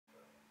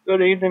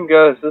Good evening,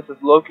 guys. This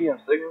is Loki and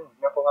Sigyn with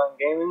Nuzlocke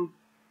Gaming,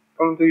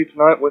 coming to you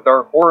tonight with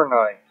our horror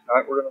night.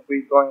 Tonight we're going to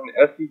be playing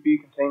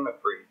SCP Containment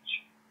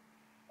Breach.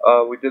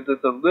 We did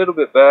this a little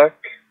bit back,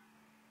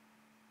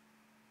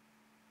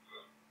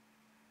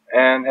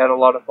 and had a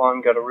lot of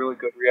fun, got a really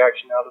good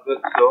reaction out of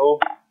it. So,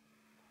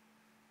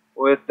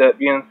 with that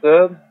being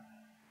said,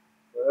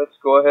 let's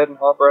go ahead and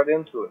hop right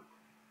into it.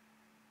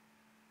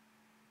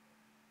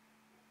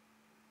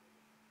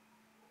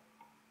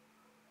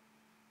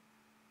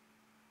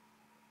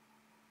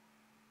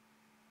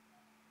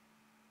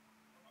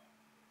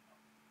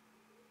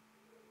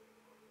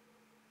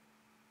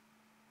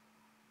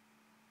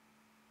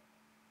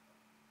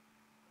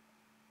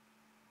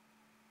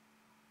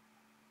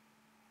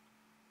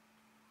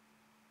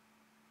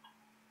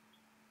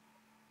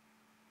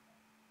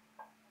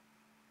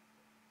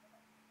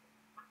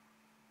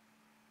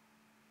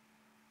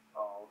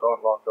 Oh,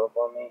 don't lock up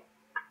on me.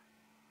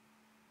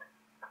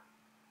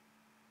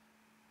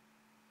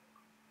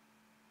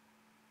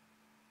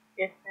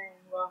 Yes,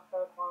 and lock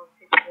up on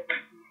 6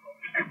 different people.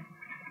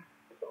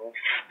 So,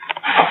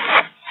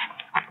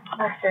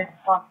 That's just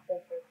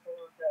possible for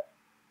that.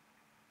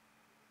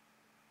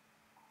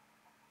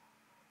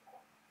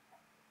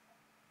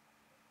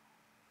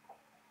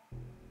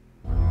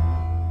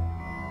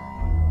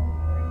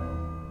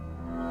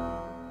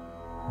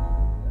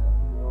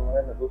 I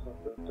haven't listened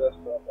to the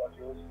desktop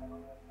audio.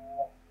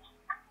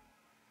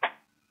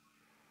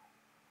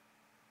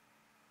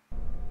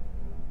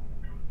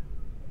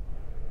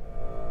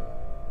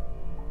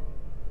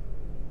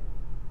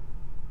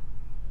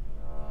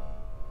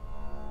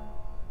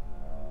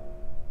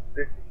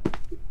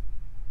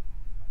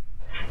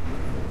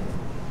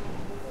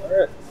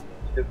 Alright,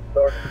 let's get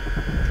started.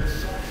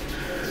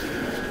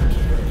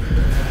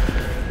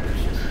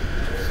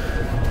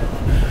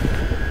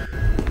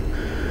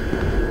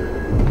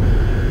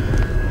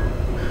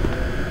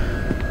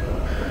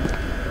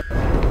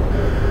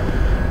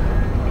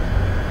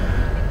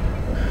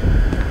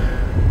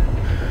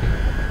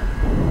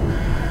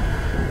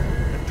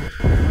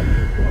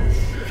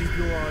 Keep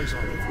your eyes on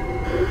it.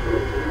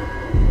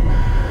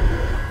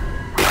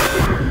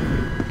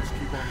 Just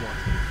keep on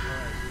watching.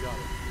 Alright, we got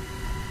it.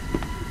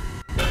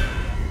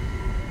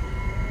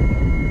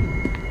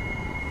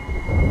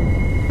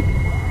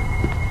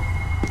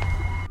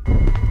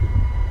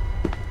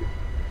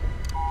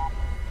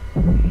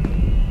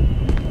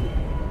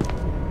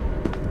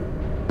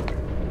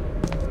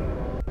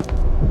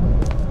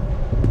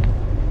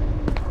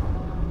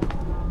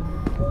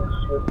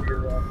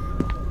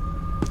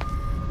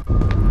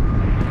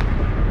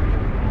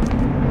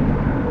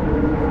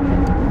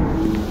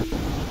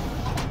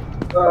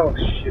 Oh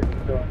shit,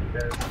 I'm going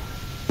dead.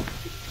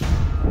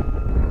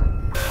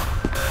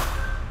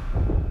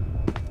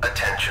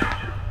 Attention.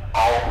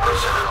 All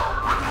personnel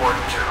report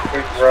to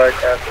He's right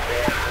at the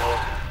damn door.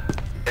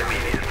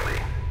 immediately.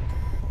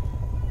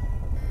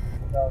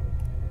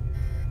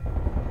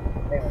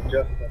 Hang on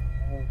just a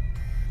second.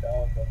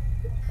 Sounds like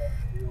it's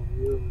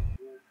real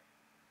good.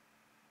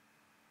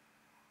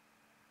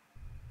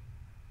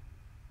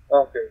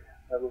 Okay,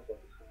 that looks like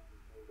it's going to be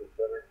a little bit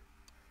better.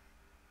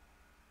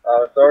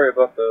 Sorry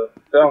about the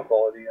sound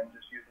quality, I'm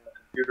just using the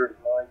computer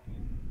tonight.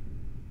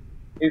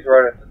 He's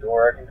right at the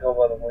door, I can tell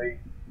by the way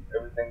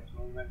everything's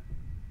moving.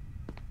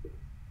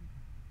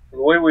 So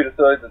the way we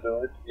decided to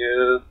do it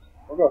is,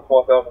 we're going to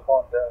swap out the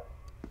font down.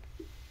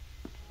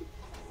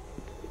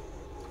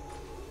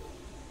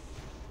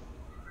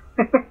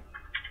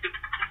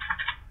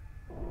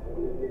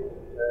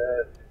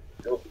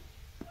 Go.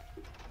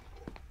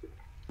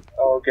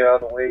 Oh, get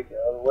out of the way, get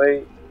out of the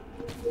way.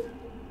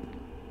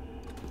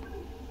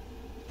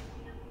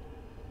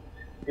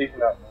 He's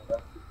not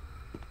moving.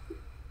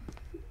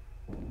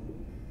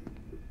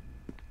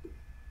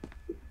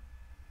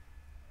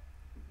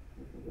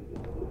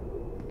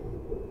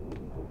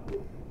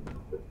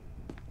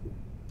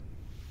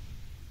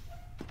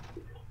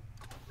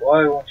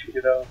 Why won't you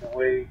get out of the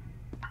way?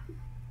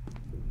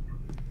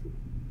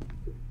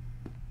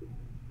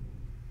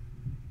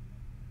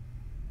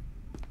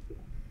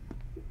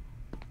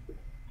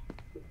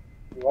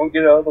 You won't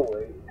get out of the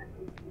way.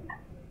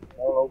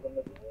 Won't open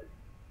the door.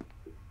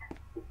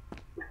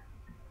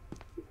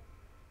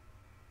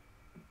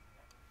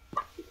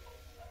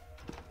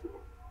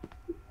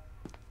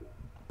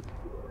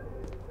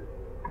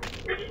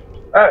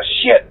 Ah,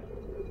 shit!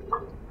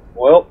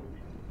 Well,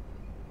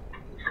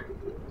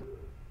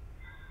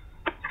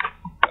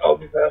 I'll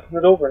be passing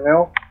it over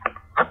now.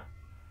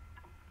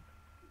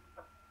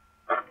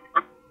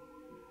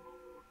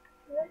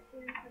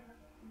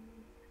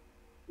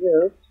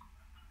 Yes.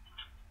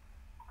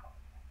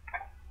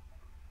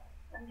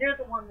 And you're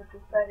the one that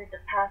decided to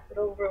pass it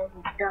over when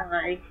he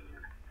died.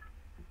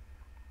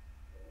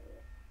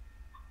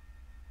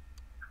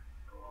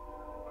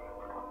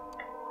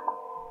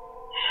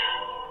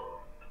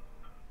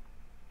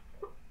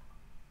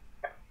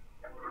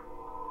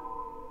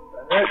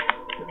 Alright,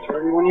 it's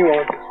ready when you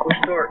want. Just push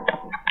start.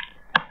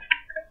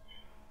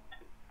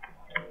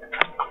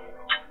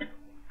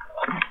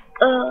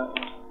 Oh!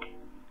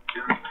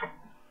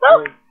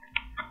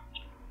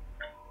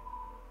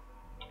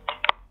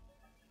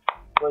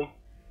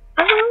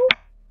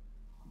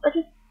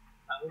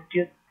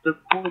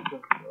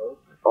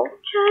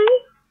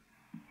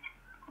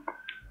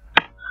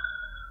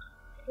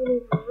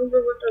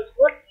 remember what does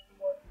what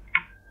anymore.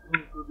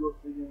 Good luck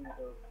figuring it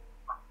out.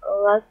 Oh,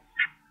 that's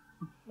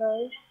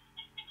nice.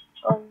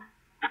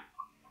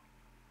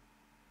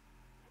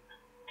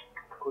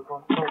 Click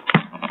on start.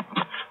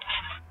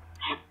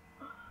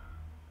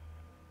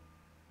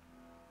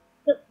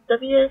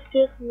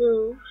 WSPS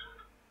move.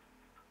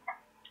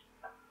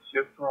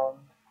 Shift run.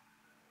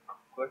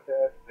 Click to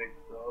activate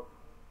sub.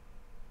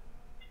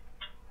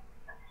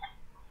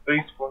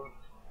 Space blink.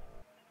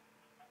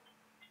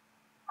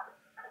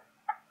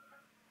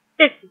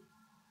 50.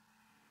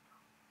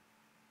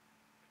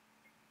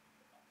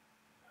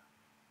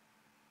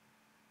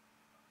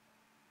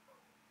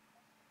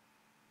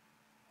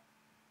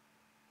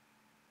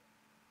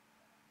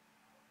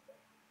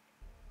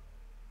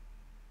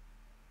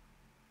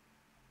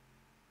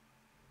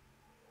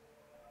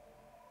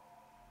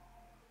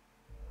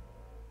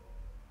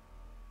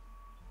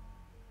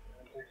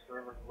 It takes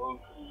forever to load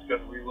because it's got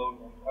to reload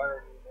the entire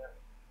internet.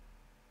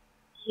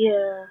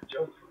 Yeah.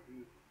 Just for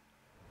you.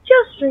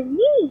 Just for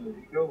me. There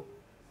you go.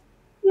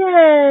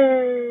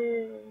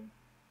 Yay.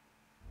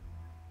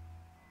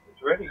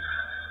 It's ready.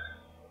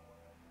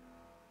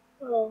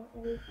 Oh, I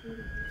need to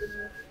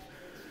continue.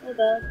 My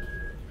bad.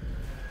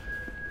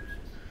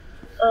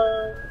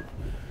 Um.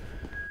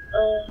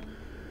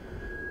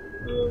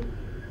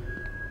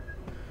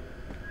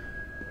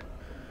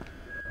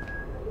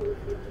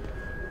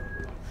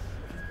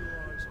 Keep your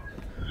eyes on it.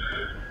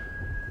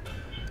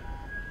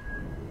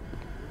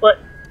 What?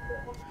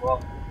 Well,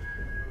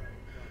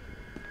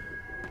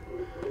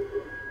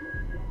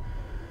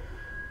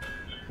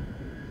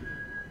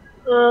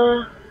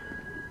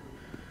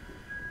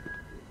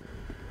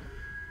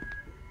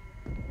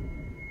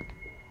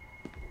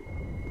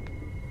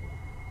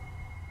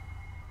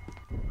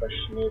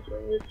 Question is,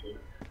 where is he?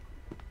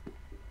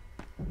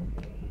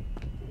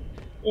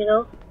 You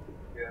know?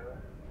 yeah.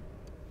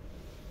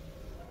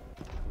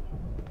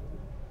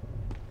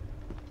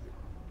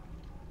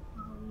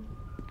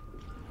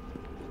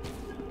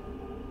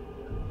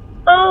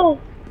 Oh!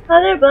 Hi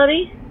there,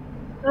 buddy.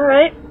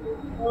 Alright.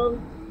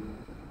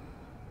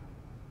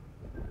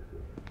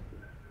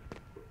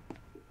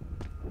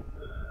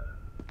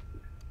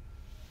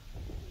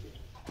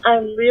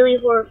 I'm really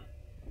horrified.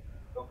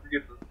 Don't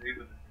forget to save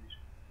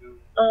animation too.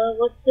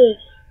 What's this?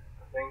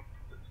 I think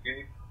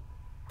escape.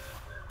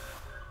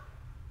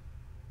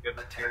 Get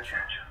the Attention.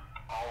 attention.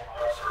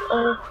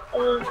 All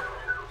personnel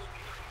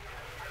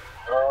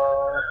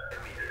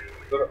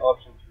Go to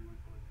options really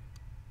quick.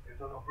 Okay,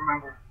 so don't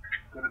remember,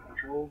 go to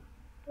control.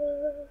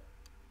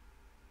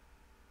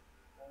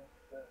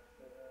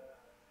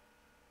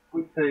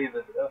 Quick save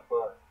is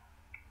F5.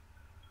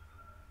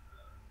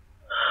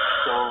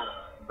 So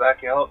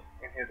back out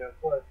and hit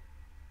F5.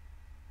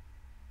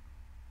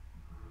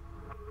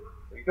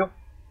 There you go.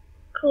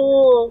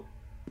 Cool.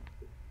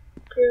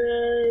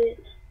 Great.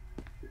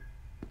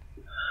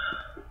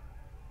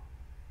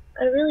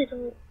 I really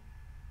don't.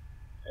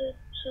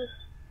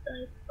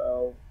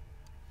 Oh.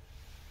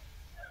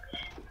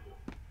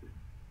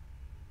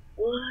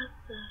 What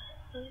the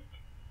heck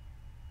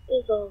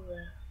is all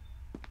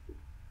this?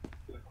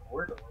 The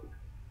corridor.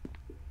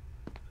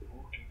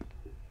 Spooky.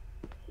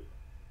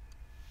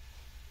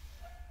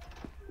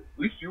 At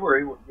least you were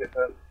able to get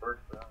past the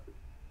first time.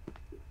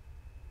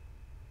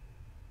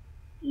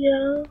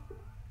 Yeah.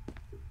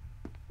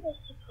 I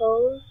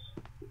suppose.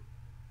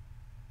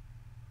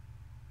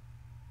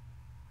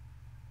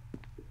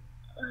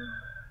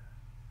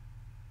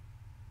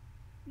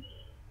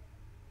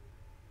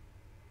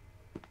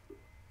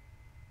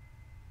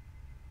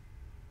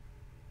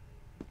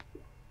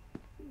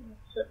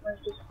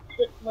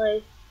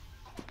 My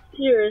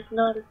fear is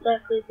not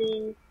exactly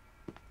being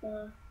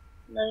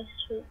nice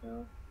right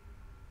now.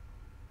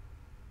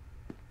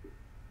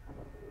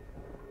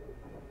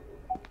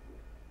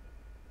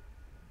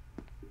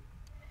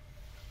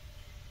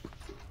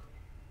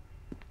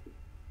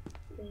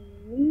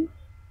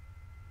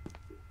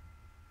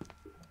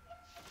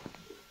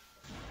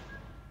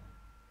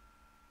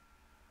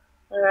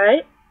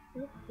 Alright.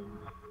 That seems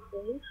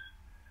safe.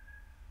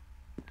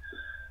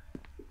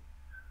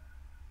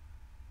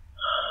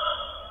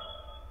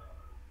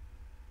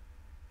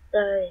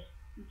 Sorry.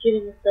 Give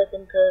me a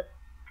second to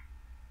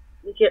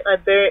get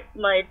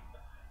my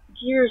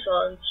gears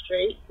on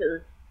straight,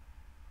 because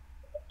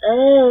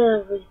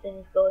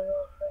everything's going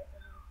off right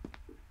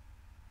now.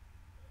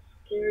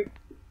 Scared.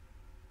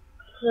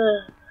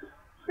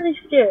 Pretty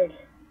scared.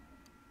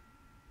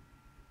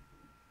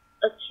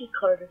 A key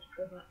card is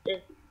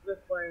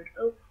required.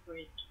 Oh,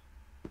 great.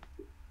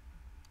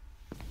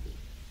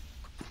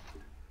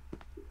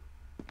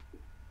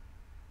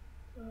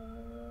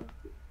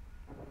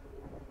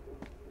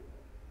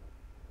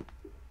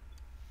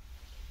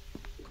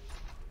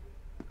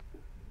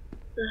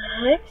 The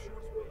heck?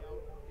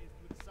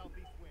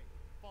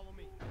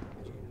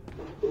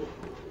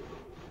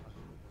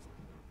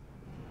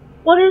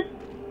 What is?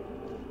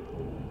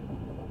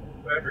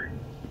 Battery.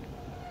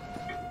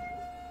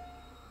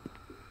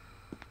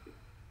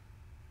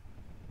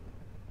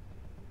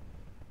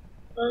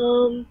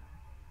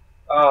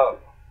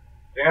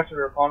 The answer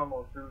to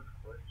Economo 2's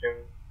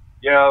Question.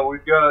 Yeah,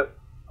 we've got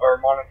our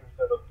monitor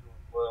set up too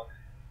as well.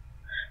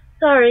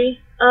 Sorry.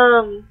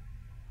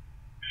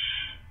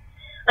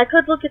 I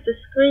could look at the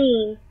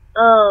screen.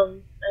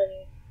 And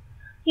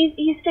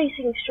he's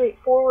facing straight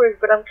forward,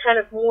 but I'm kind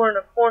of more in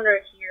a corner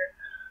here.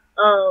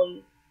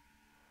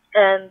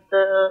 And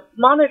the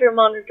monitor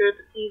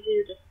that's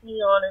easier to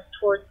see on is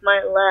towards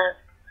my left.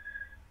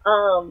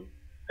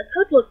 I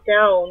could look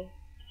down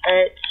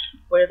at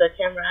where the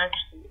camera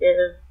actually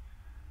is,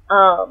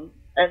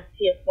 and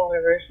see a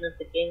smaller version of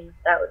the game, if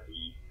that would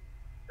be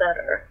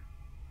better.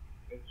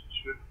 It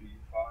should be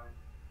fine.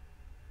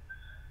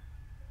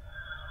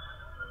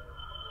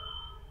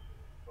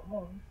 Come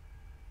on.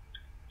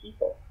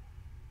 People.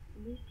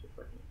 These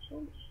people can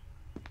kill me.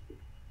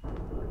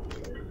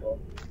 Careful.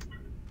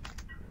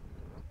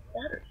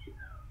 Batteries.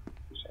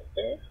 Should I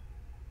save?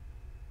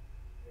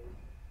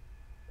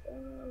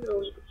 I'm gonna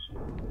leave it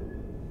here.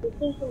 This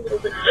is a little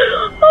bit.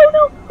 Oh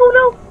no! Oh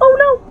no! Oh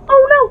no!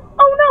 Oh no!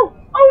 Oh no!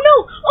 Oh no!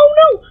 Oh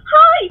no!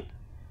 Hi!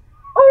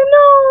 Oh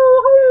no!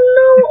 Oh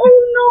no! Oh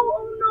no!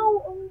 Oh no!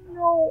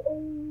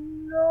 Oh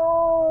no! Oh no!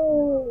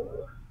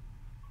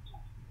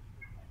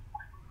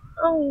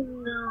 Oh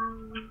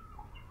no!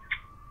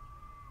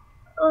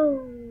 Oh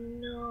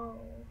no!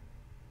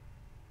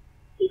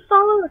 He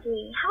followed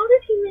me. How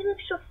did he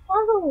manage to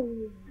follow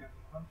me?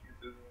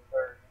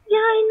 Yeah,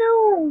 I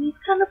know. He's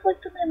kind of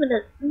like the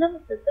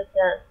nemesis, I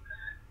guess.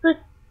 But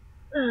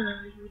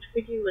you would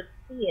figure you would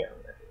see him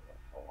every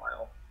once in a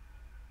while.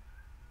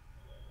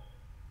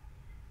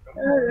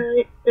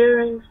 Alright,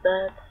 bearings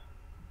back.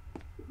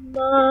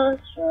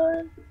 Must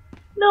run.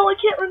 No, I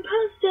can't run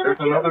past him. There's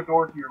another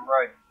door to your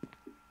right.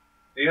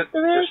 See it?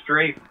 There is? Just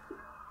straight.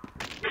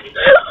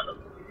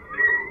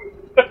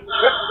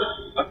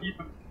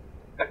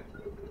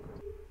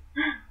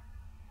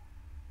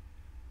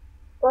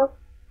 Well,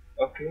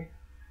 Okay.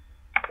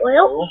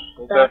 well,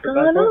 Go back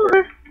on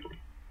over.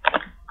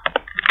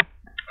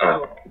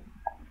 Oh.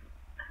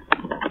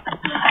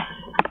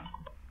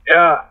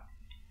 Yeah.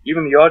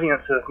 Even the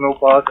audience has no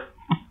bother.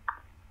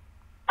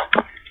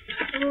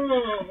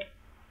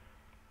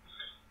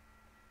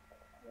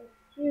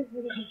 Excuse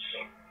me.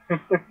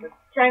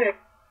 Kind of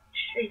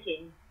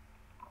shaking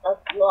a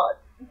lot.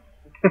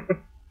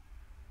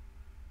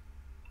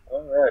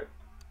 Alright.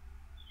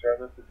 Let's try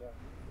this again.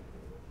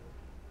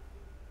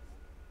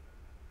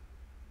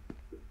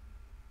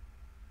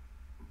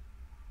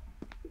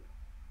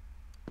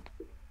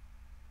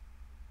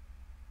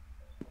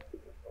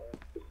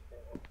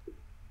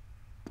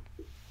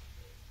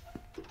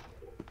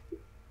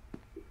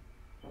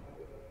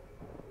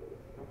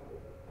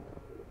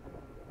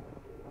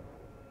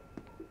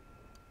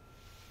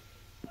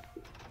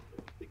 I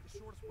think the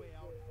shortest way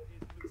out is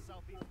through the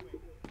southeast wing.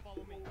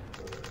 Follow me.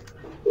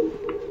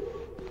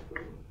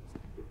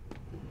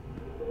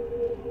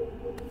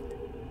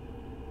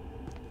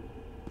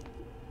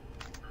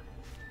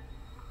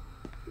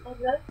 I'd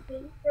like to see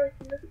right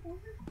in this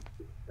corner.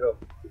 Yep.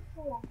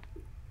 Oh,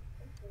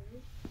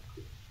 okay.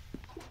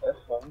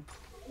 That's fun.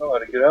 I know how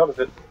to get out of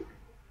it.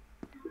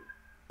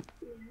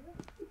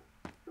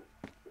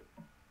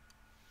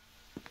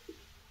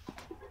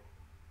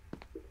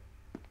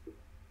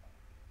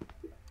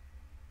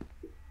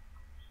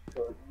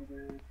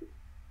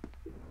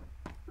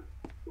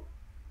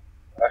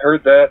 I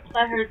heard that.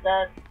 I heard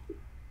that.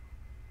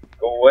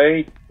 Go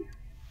away.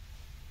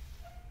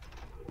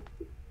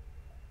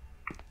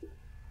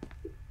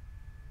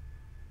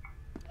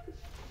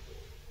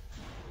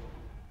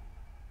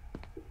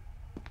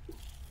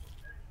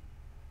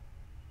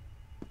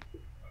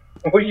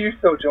 What are you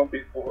so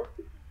jumpy for?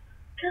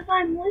 Because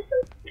I'm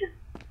listening to this.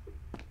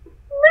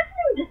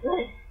 Good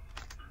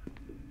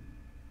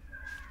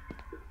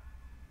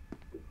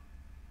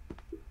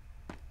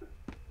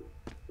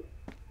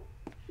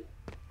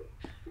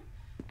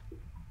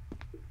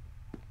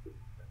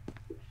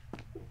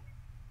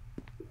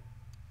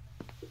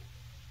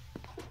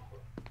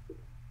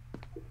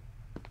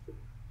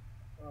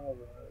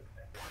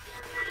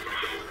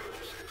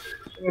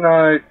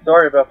night.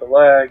 Sorry about the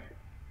lag.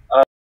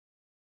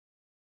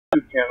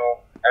 YouTube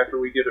channel after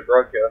we get it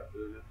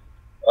broadcasted.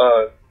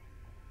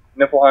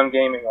 Niflheim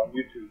Gaming on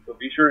YouTube. So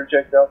be sure to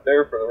check it out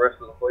there for the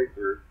rest of the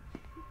playthrough.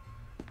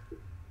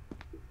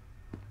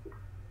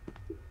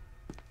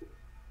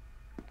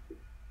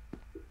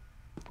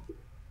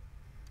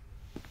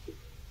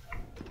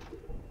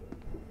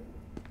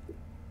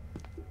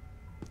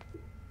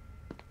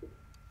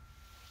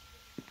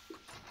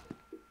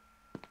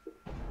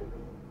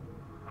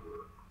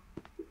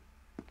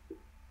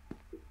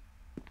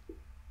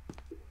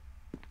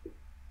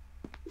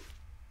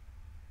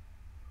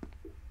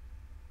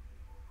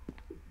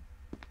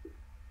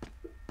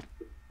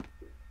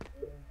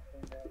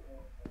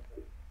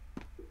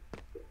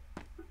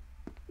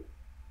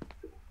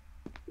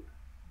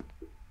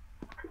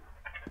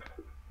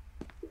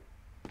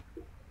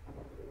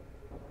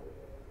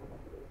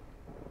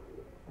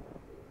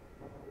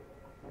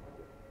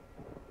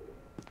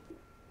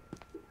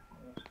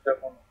 Step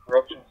on the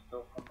corruption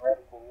still from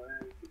radical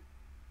ways.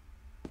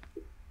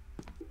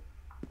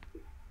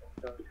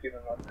 So it's giving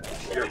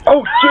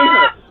Oh,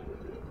 Jesus!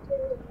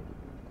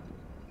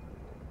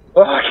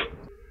 Fuck!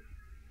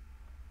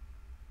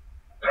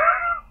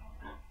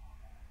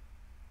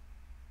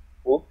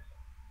 Whoops.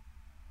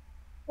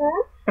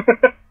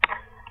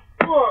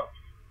 What?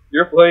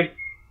 Your place.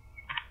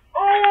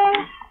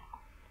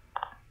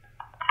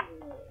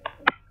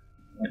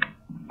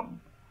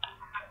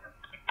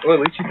 Well, at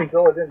least you can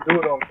tell I didn't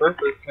do it on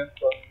purpose since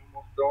I'm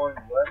almost throwing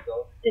the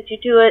laptop. Did you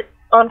do it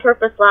on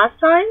purpose last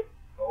time?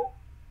 No.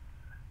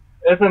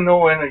 As a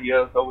no and a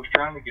yes, I was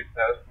trying to get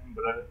past him,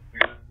 but I didn't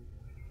figure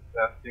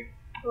past him.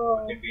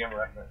 Oh. With him being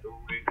right in that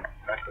doorway, and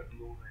I couldn't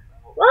move right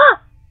now.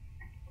 Ah!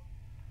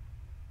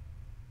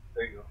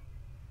 There you go.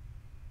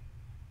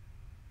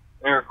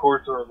 Their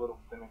courts are a little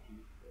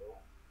finicky, so.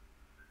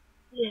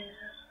 Yeah.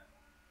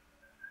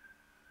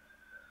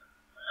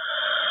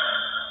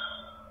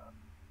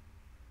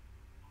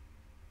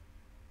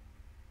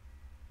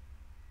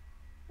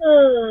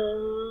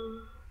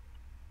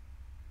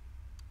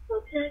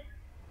 Okay.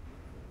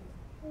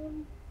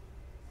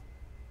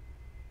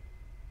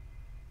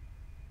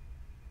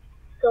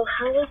 So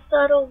how is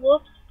that a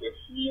whoops? Did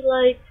he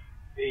like...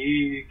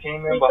 He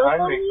came in sneak up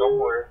behind on me you?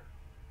 somewhere.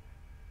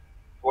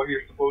 Well,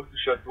 you're supposed to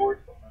shut doors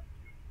behind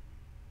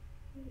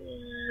you.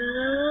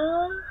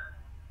 Yeah.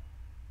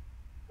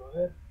 Go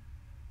ahead.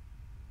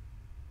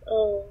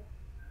 Oh.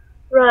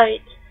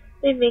 Right.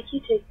 They make you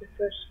take the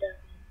first step.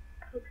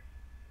 Okay.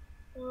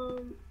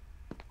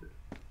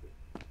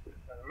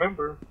 And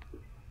remember,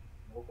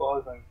 no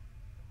pausing.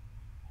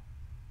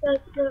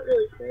 That's not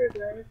really fair,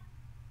 guys.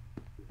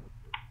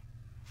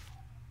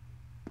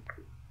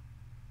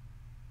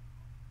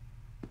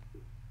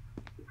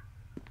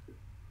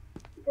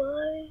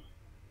 Why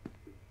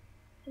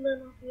can that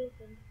not be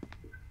open?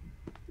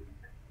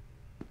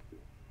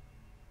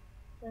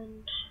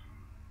 And,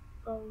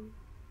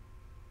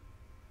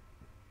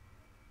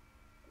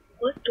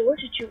 what door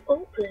did you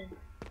open?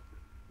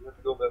 You have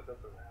to go back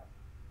up the ramp.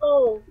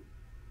 Oh.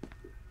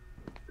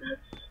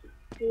 That's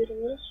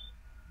beautiful.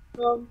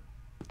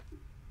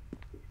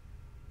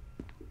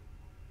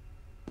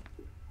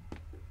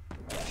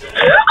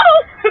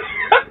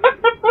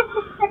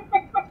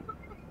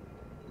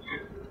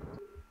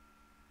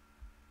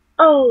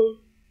 Oh,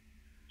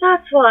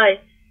 that's why.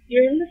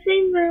 You're in the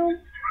same room,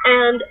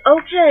 and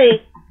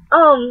okay,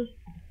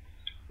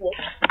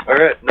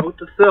 Alright, note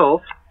to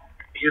self.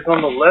 He is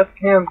on the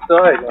left-hand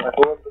side when I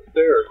go up the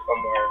stairs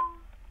somewhere.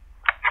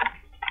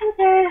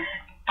 okay.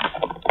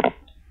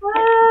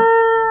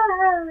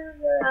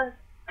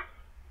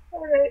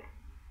 Alright.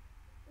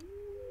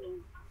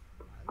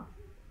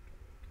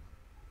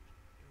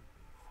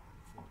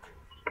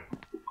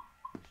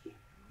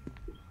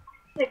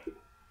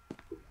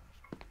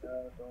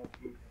 Don't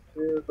be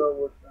confused about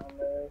what's down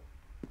there.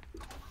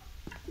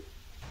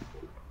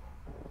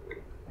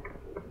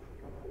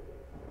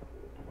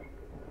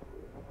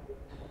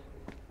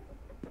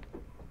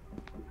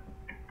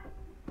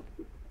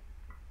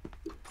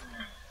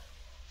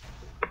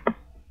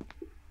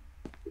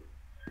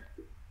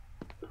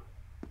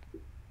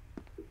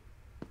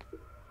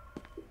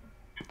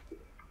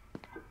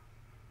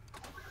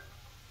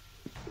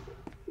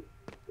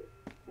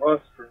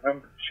 Must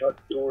remember to shut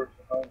doors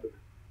behind us.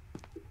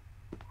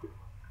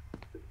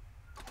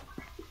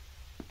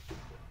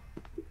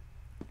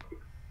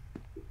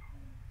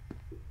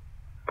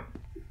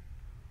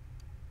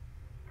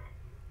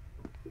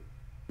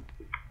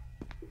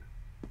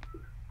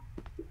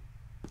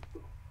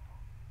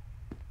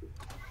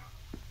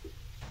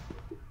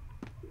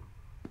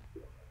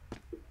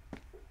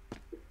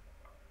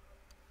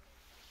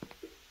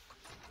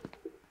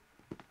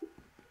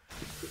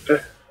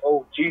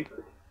 Oh, Jesus.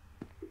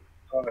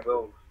 It's one of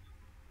those.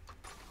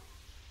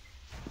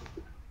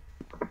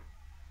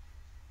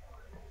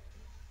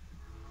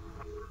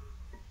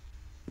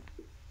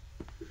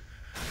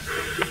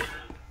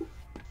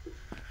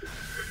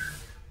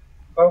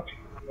 Okay,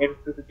 made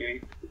it to the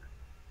gate.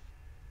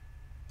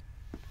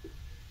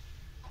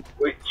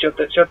 Wait, shut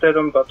that,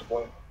 I'm about to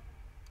blink.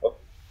 Oh.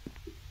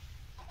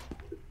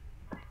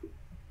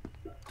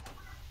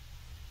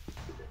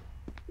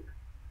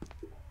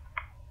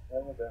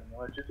 Oh,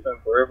 damn, it's just been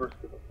forever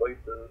since the place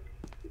is.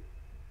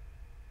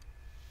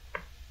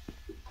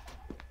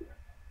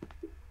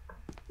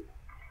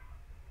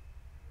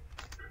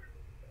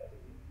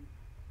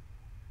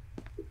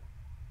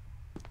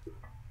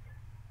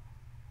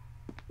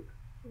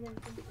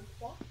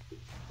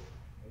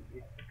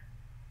 Maybe.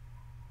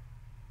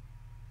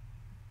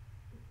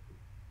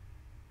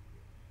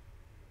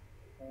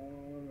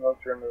 I'll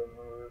turn to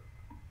remove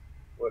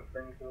what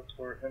brings us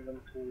to our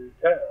inventory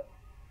tab.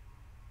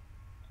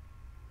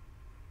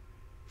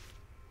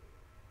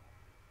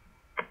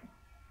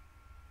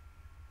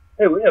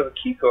 Hey, we have a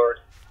key card.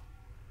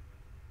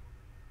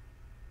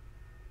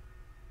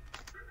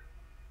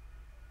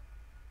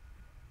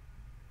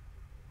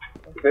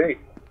 Okay.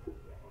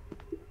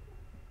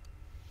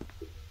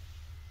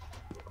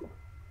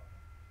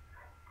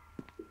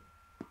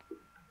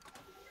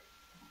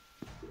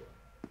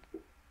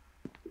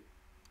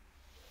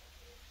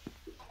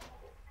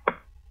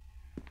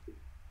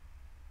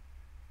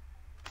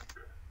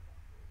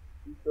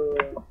 I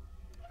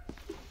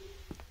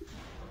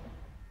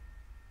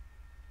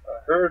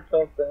heard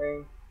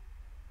something.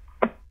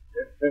 It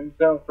didn't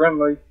sound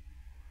friendly.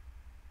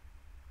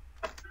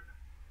 Got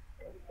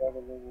a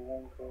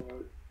level 1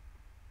 card.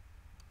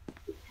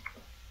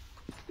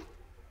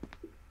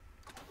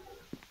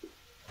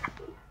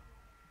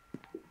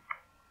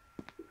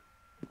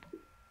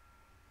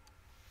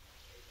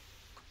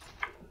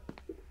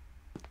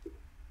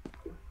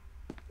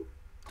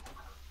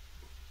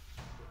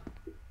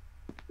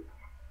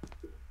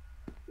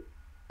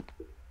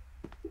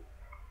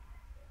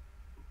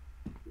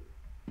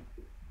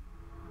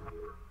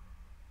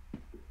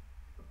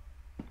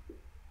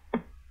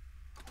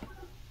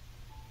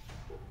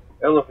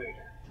 Elevator.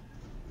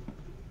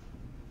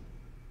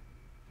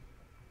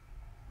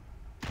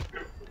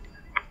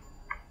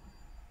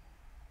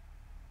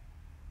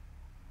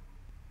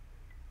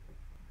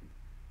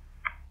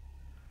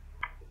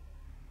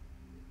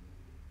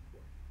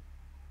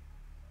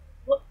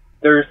 What?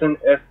 There's an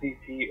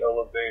SCP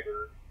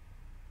elevator.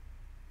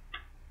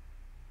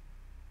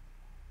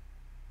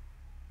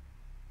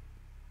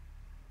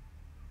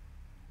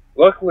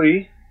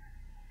 Luckily,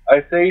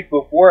 I saved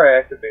before I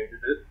activated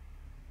it,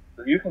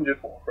 so you can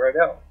just walk right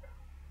out.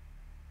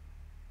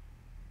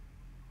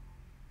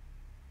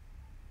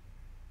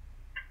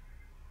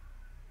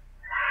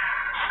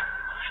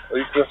 At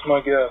least that's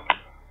my guess.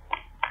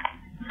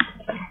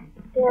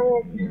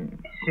 Damn it.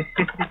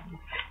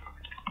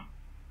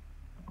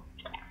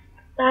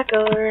 Back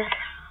over.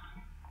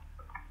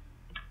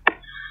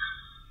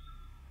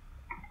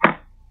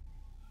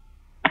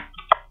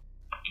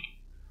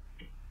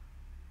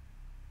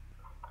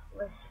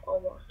 This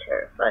almost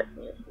terrifies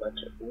me as much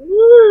as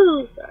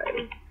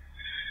sorry.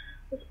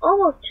 This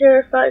almost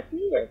terrifies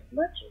me as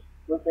much as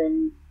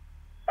flipping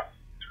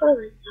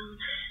Twilight Zone.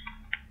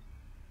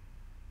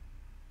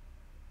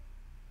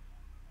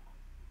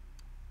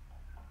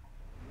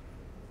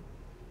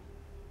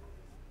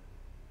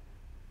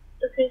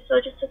 Okay, so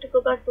I just have to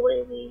go back the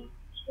way we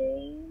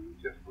came.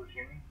 Just push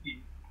any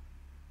key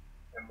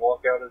and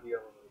walk out of the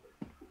elevator.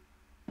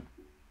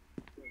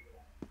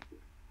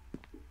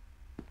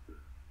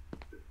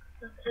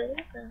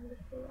 Okay, then this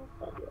is all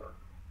fabulous.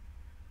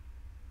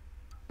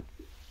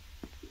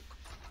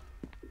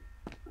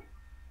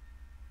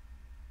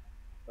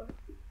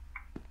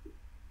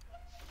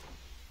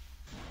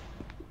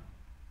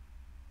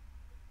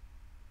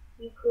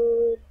 You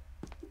could...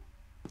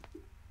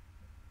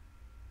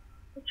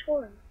 Which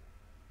one?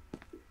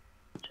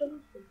 Which one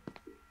is it?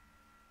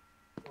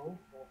 Oh,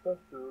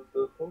 that's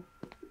the poster.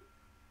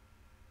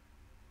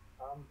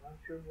 I'm not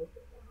sure what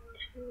that was.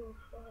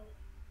 205.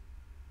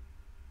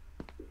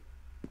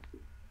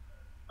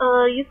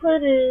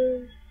 Euclid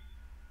is...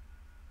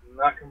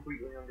 Not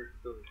completely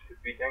understood.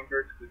 Could be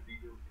dangerous, could be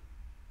guilty.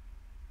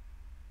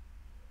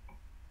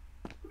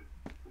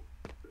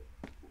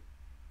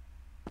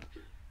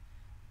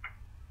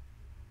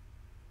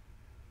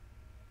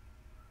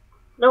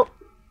 Nope.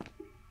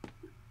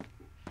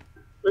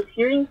 Was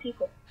hearing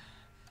people.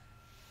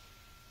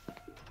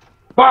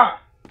 Bah!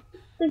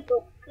 Please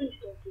don't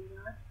do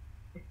that.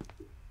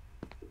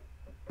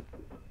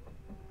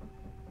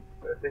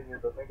 The thing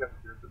is, I think I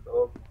scared the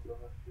dog.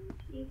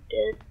 You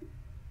did.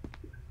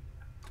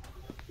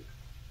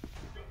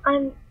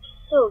 I'm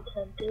so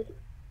tempted.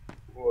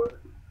 What?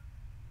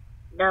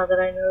 Now that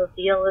I know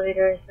the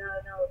elevator is not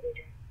an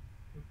elevator.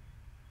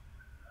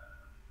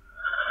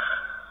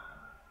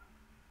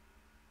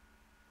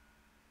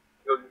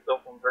 Kill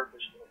yourself on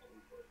purpose.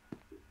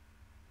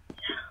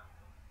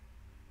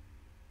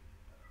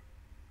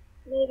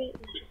 Maybe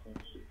it's just an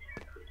easy.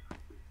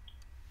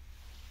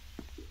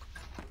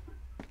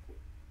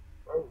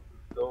 Oh,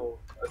 so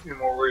I'd be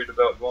more worried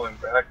about going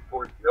back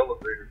towards the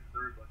elevator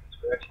through like a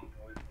scratching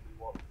noise when you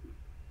walk through.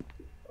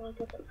 Oh, I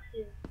thought that was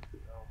here.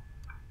 No.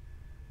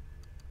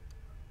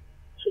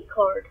 Key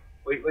card.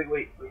 Wait.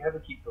 We have a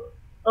key card.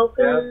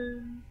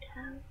 Open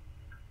tab.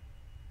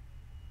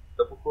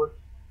 Double click.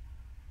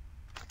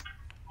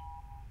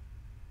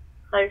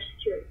 Higher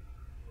security.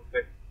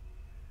 Okay.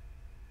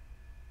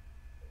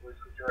 At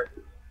least we tried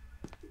this.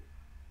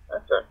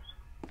 That sucks.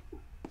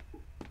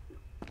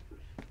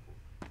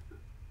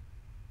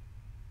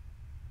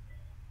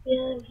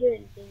 Yeah, I'm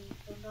hearing things.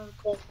 I'm not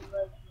exactly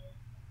liking it.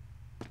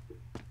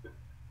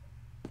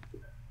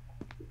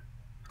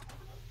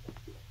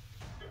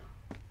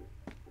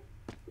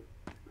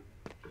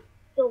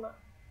 Still not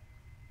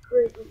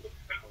great with the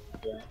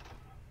controls yet.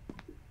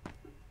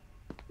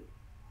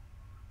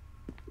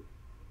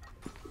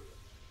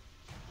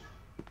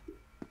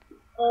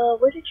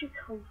 Where did you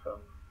come from?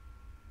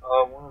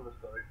 One of the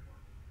sides.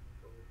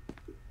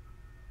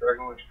 Try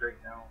going straight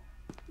now.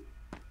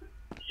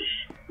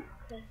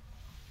 Okay.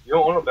 You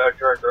don't want to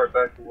backtrack right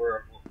back to where I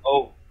was.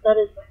 Oh. That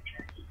is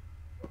backtracking.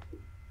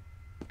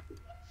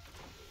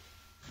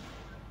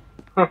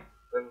 Huh.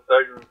 Then the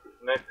side rooms are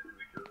connected to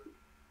each other.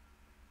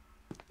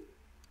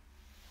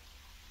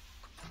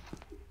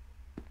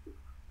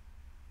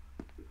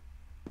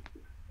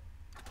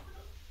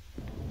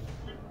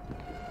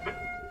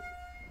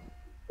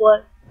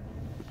 What?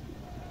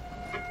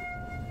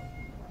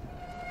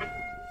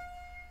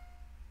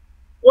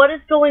 What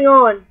is going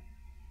on?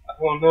 I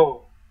don't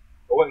know.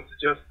 I wouldn't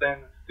suggest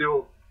standing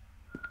still.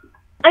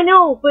 I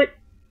know, but...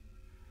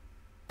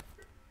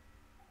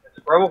 It's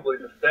probably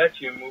the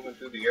statue moving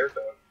through the air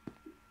duct.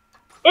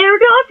 Air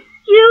duct,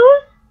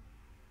 excuse?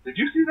 Did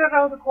you see that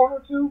out of the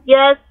corner too?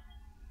 Yes.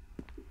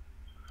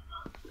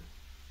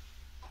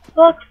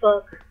 Fuck.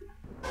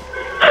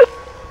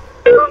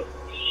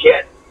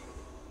 Shit!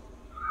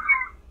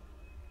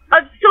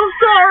 I'm so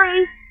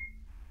sorry.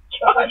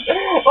 God,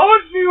 I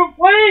wasn't even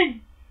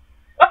playing!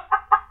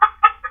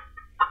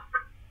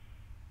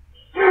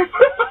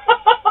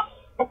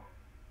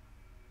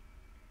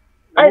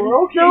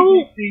 We're okay,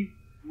 DC.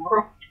 We're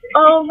okay.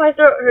 Oh, my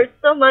throat hurts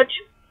so much.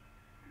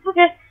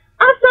 Okay,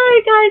 I'm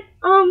sorry, guys.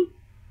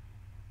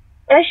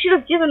 I should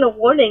have given a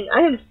warning. I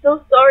am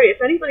so sorry.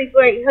 If anybody's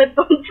wearing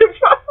headphones, you're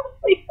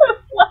probably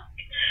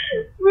like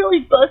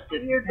really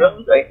busting your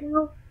drums right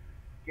now.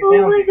 Get Oh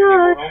down, my DC.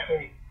 God. We're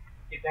okay.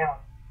 Get down.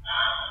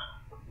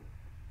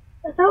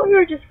 I thought we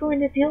were just going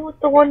to deal with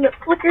the one that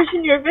flickers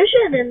in your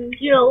vision, and,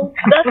 you know,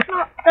 that's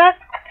not, that,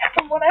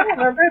 from what I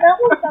remember, that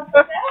was not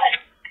so bad.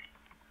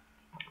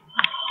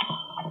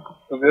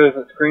 So good,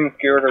 the screen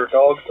scared her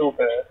dog so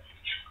bad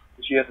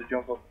that she had to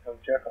jump up and come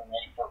check on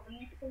She told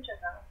me to come check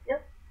on it.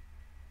 Yep.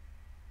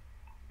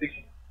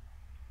 Dixie,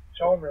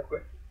 show him real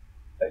quick.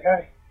 Say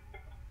hi.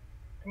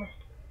 Come on.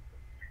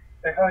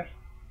 Say hi.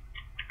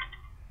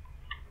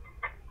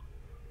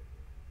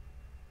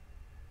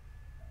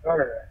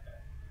 Alright.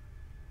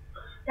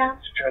 Down.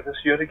 Let's try this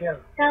yet again.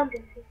 Down,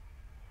 Dixie.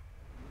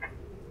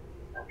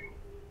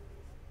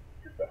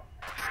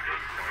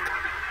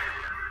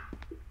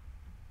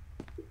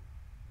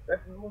 That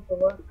was the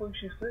last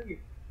place you see.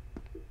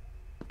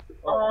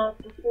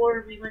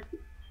 Before we went to,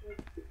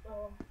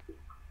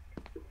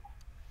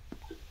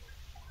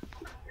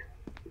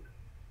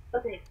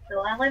 Okay,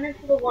 so I went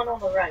into the one on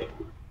the right.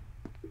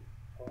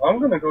 Well, I'm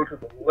gonna go to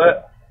the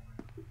left.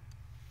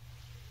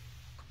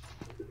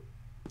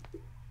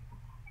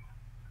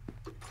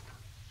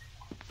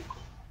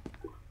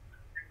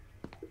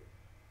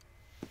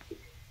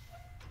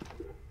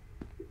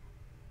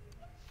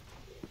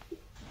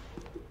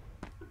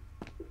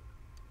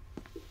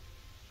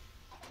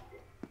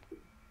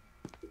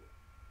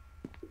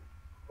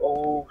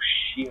 Oh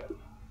shit.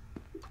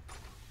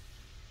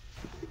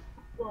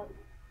 What?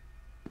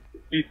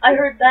 He's I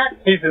heard that.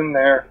 He's in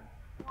there.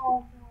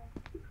 Oh no.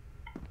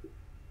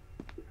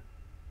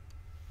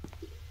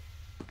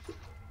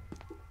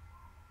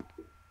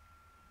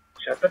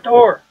 Shut the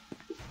door.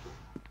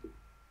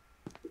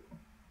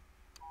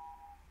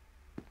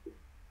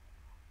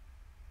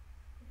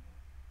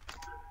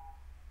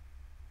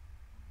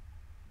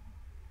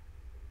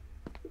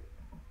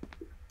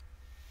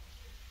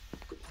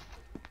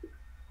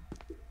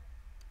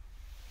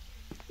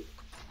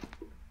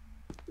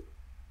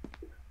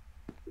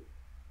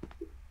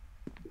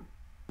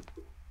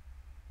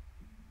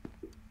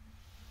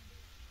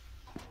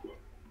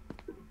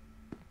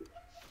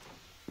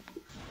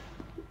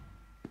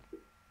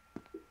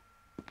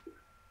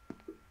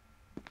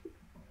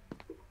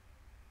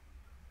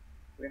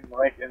 We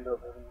might end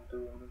up having to do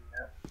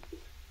that.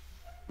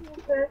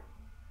 Okay.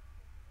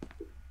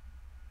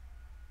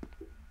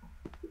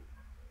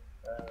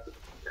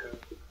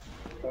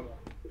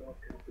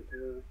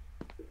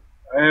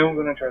 I am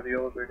gonna try the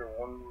elevator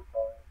one more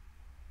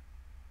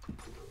time.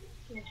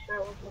 Make sure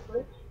it was a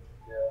glitch.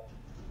 Yeah.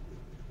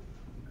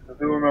 I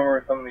do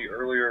remember some of the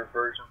earlier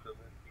versions of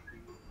SCP.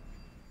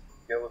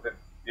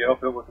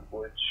 Yep, it was a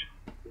glitch.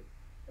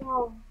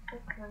 Oh,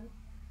 okay.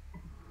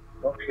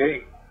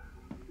 Okay.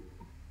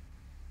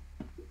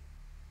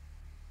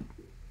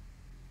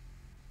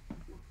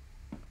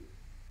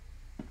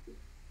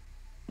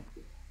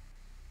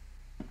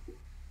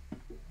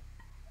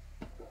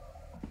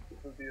 This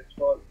would be a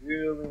spot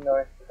really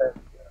nice to have.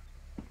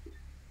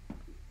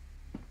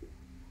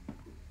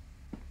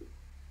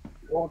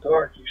 Oh,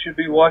 dark, you should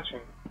be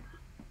watching.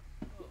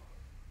 Oh,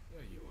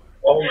 there you are.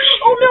 Oh,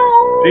 shit. Oh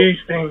no!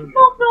 These things.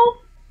 Oh no!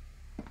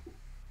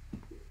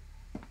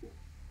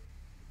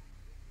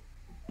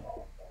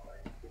 Oh, boy.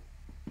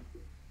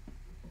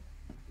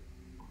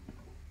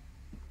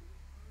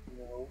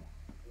 No.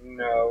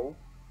 No.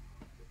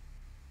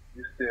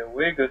 You stay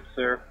away, good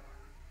sir.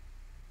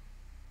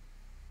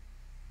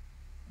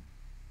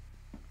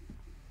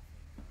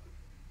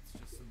 It's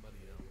just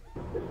somebody else.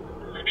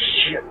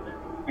 Shit.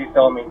 He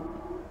saw me.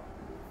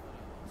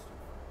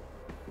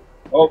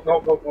 Oh, no.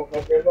 Is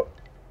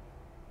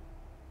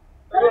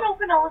that an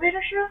open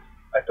elevator shaft?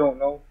 I don't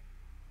know.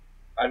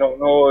 I don't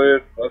know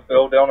if I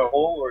fell down a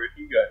hole or if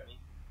he got me.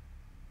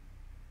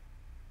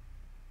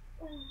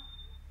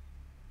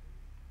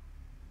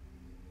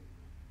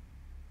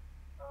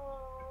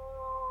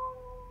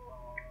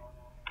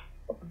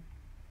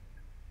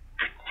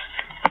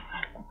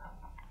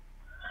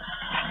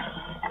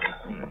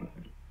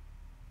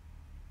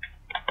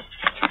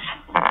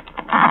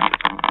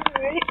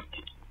 Alright.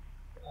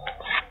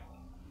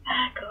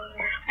 Back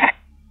over.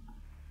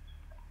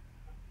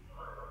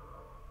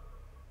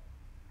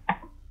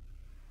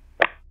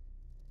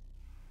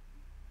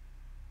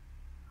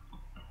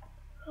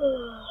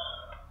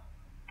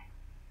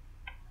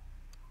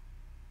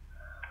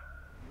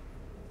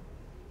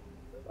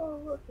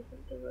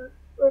 isn't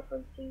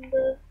referencing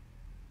the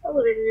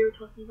elevator you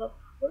were talking about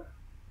before.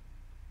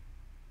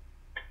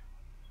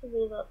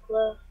 Something about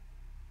glass.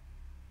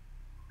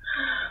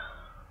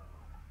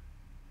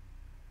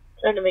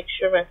 Trying to make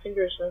sure my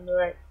fingers are in the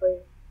right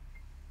place.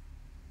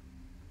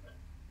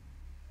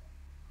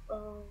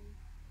 So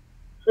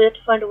we have to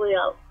find a way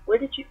out. Where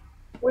did you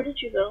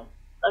go?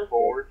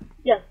 Forward.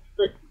 Yes,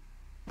 but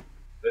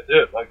That's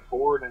it, like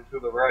forward and to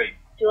the right.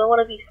 do I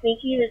want to be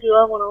sneaky or do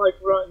I want to like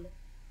run?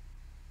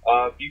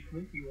 Be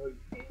sneaky while you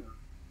can.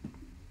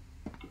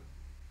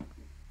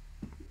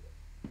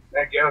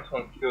 That gas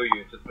won't kill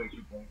you, it just makes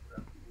you blink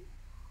around.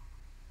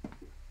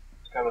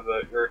 It's kind of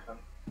the irritant.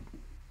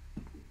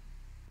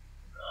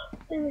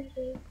 There it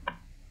is.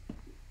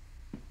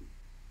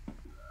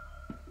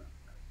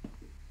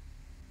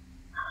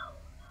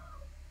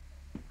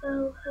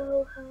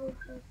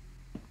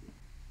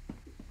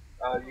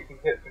 How? You can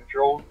hit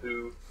control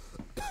to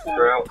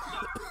crouch.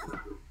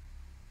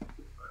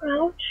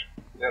 Crouch?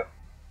 Yeah.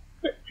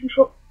 Hit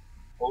control.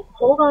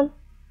 Hold on.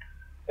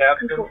 Tap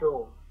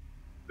control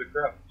to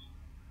crouch.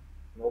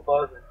 No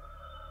pausing.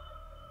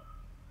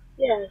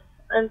 Yes,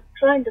 I'm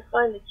trying to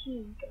find the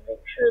key to make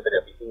sure that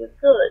everything is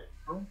good.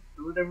 Well,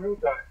 do it in real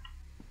time.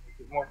 Make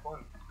it more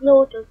fun.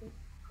 No, it doesn't.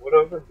 What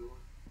I've been doing.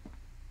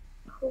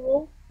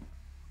 Cool.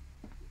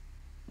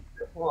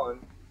 Come on.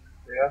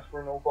 They ask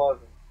for no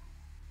pausing.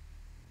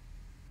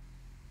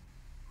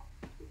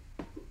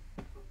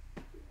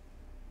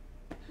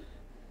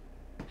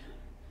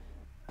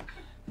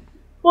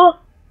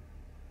 Well,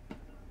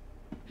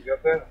 You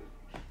got that?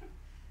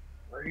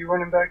 Why are you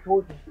running back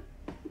towards me?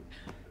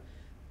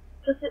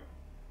 does it?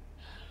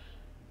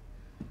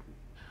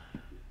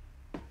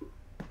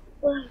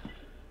 What?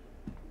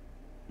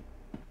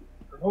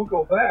 Don't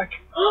go back.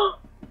 Oh,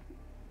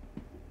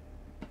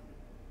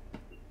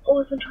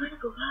 I've been trying to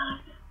go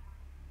back.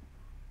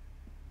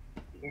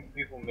 I think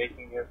people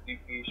making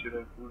SCP should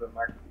include a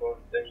microphone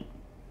thing.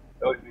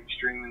 That would be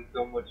streaming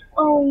so much.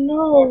 Oh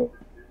no.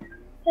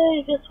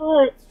 Hey, guess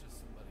what? It's just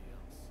somebody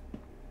else.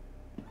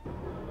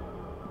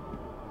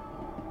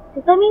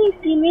 Does that mean you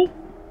see me?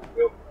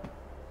 Yep.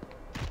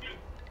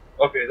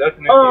 Okay, that's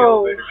an empty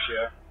Oh. elevator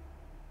shaft.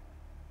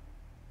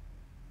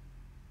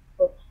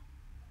 Oops.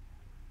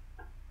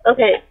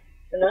 Okay,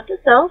 so note to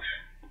self.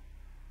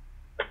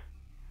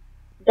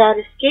 That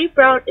escape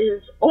route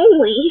is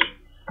only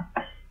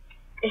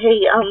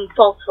a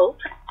false hope,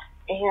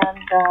 and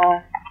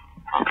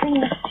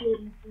being a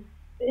student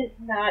is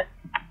not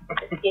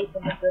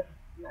escaping with this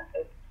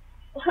method.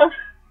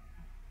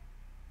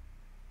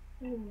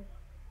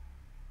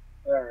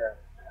 Alright.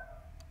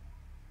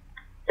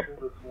 Do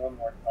this one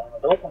more time. I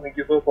don't want to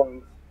give up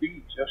on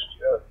speed just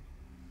yet.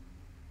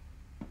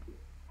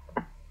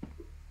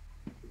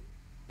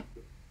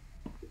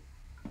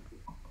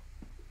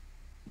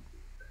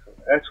 So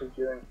actually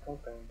getting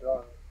something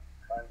done,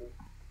 kind of.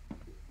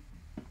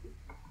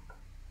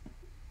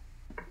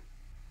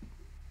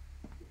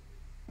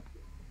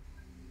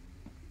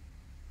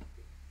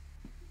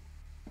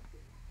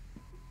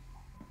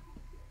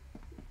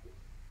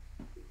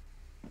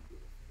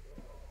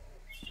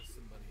 It's just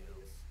somebody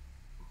else.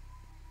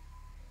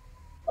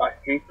 I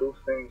hate those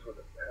things with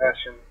a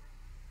passion.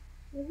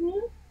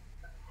 Mm-hmm.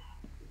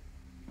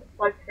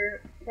 Like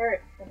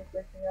carrots kind of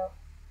freaking out.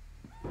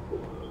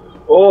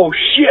 Oh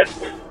shit!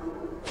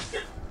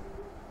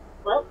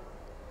 Well,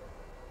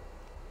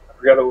 I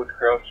forgot I was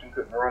crouched and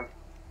couldn't run.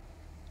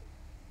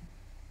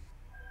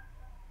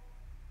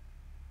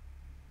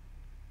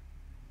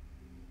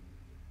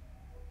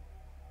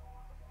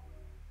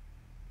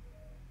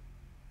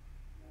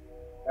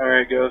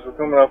 Alright guys, we're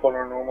coming up on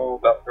our normal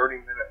about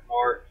 30-minute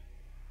mark,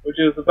 which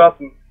is about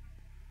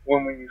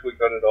when we usually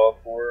cut it off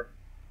for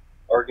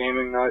our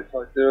gaming nights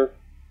like this.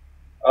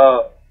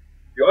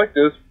 If you like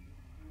this,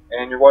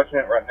 and you're watching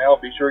it right now,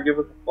 be sure to give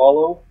us a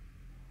follow.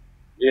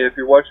 If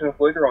you're watching us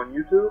later on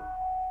YouTube,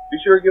 be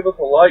sure to give us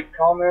a like,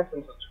 comment,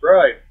 and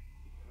subscribe.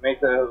 It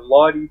makes it a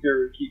lot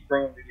easier to keep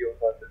bringing videos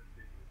like this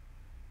to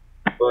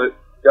you. But,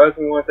 guys,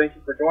 we want to thank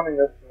you for joining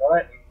us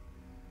tonight,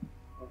 and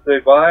we'll say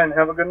bye and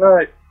have a good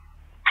night.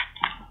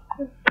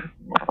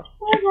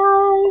 bye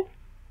guys.